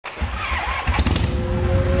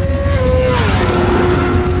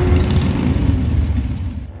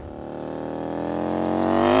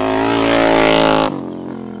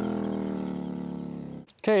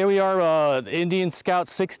car, the Indian Scout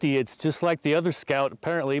 60, it's just like the other Scout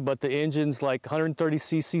apparently, but the engine's like 130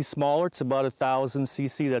 cc smaller. It's about 1,000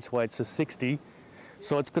 cc, that's why it's a 60.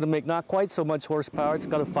 So it's going to make not quite so much horsepower. It's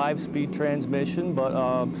got a 5-speed transmission,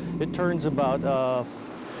 but it turns about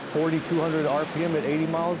 4,200 RPM at 80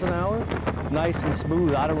 miles an hour. Nice and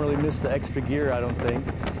smooth. I don't really miss the extra gear, I don't think.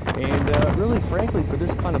 And really, frankly, for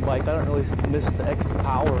this kind of bike, I don't really miss the extra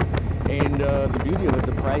power. And the beauty of it,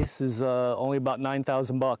 the price is only about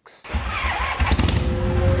 $9,000 bucks.